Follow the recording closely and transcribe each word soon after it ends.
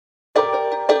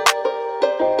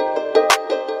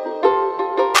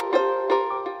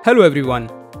Hello everyone.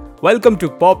 Welcome to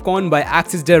Popcorn by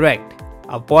Axis Direct,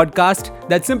 a podcast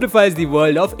that simplifies the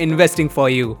world of investing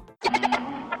for you.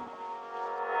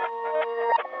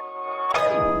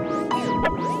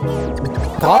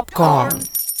 Popcorn.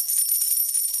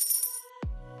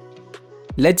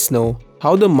 Let's know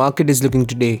how the market is looking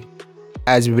today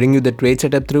as we bring you the trade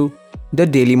setup through the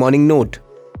daily morning note.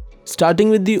 Starting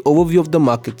with the overview of the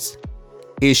markets.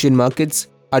 Asian markets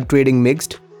are trading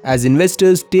mixed as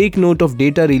investors take note of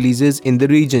data releases in the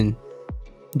region.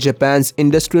 Japan's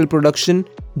industrial production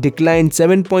declined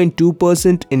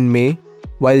 7.2% in May,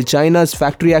 while China's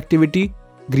factory activity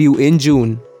grew in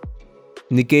June.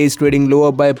 Nikkei is trading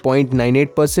lower by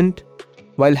 0.98%,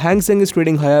 while Hang Seng is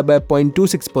trading higher by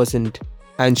 0.26%,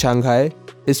 and Shanghai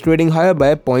is trading higher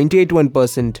by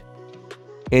 0.81%.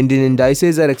 Indian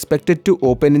indices are expected to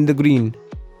open in the green.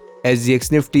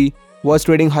 SGX Nifty was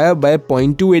trading higher by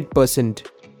 0.28%.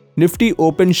 Nifty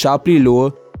opened sharply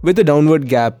lower with a downward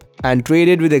gap and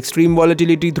traded with extreme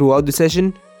volatility throughout the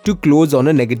session to close on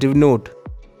a negative note.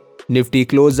 Nifty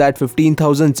closed at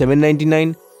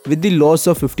 15,799 with the loss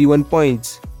of 51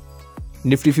 points.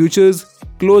 Nifty futures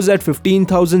closed at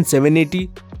 15,780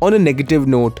 on a negative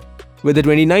note with a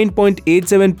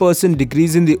 29.87%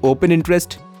 decrease in the open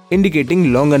interest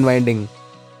indicating long unwinding.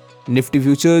 Nifty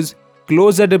futures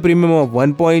closed at a premium of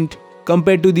 1 point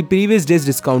compared to the previous day's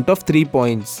discount of 3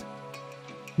 points.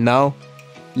 Now,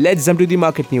 let's jump to the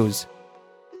market news.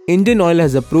 Indian Oil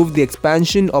has approved the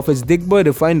expansion of its Digboi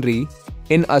refinery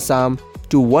in Assam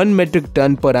to 1 metric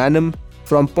ton per annum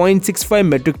from 0.65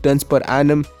 metric tons per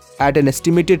annum at an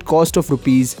estimated cost of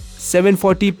Rs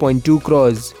 740.2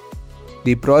 crores.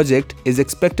 The project is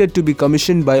expected to be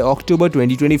commissioned by October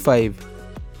 2025.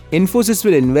 Infosys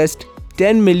will invest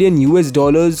 $10 million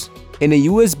in a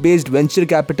US-based venture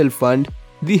capital fund,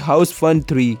 the House Fund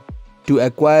 3, to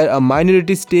acquire a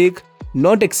minority stake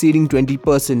not exceeding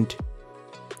 20%.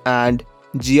 And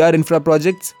GR Infra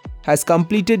Projects has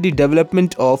completed the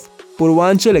development of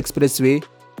Purvanchal Expressway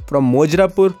from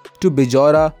Mojrapur to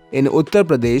Bijora in Uttar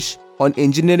Pradesh on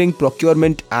engineering,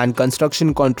 procurement and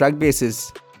construction contract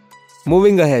basis.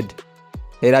 Moving ahead,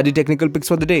 here are the technical picks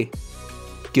for the day.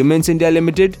 Cummins India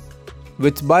Limited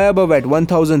with buy above at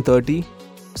 1030,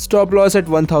 stop loss at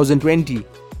 1020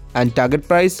 and target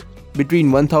price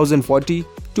between 1040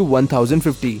 to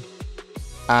 1050.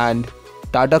 And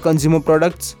Tata Consumer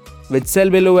Products with sell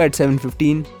below at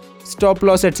 715, stop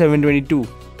loss at 722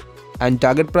 and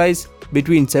target price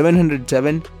between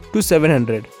 707 to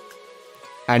 700.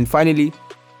 And finally,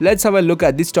 let's have a look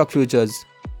at the stock futures.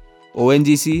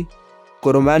 ONGC,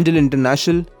 Coromandel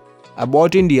International,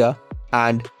 Abbott India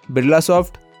and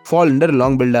Birlasoft fall under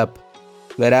long build-up,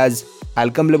 whereas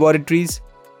Alchem Laboratories,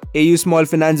 AU Small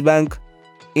Finance Bank,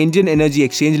 Indian Energy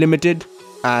Exchange Limited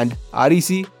and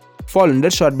REC fall under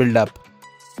short build-up.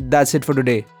 That's it for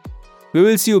today. We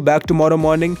will see you back tomorrow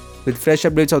morning with fresh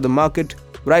updates of the market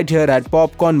right here at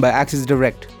Popcorn by Axis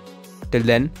Direct. Till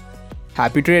then,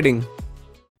 happy trading.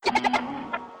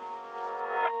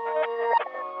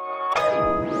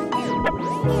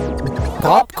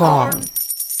 Popcorn.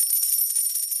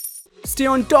 Stay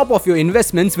on top of your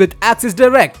investments with Axis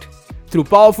Direct. Through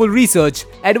powerful research,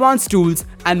 advanced tools,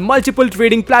 and multiple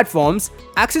trading platforms,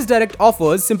 Axis Direct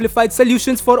offers simplified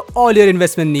solutions for all your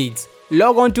investment needs.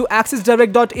 Log on to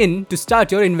axisdirect.in to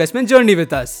start your investment journey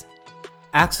with us.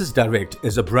 Axis Direct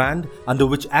is a brand under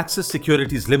which Axis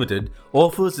Securities Limited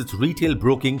offers its retail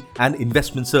broking and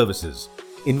investment services.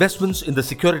 Investments in the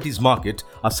securities market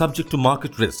are subject to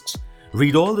market risks.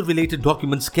 Read all the related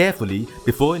documents carefully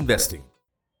before investing.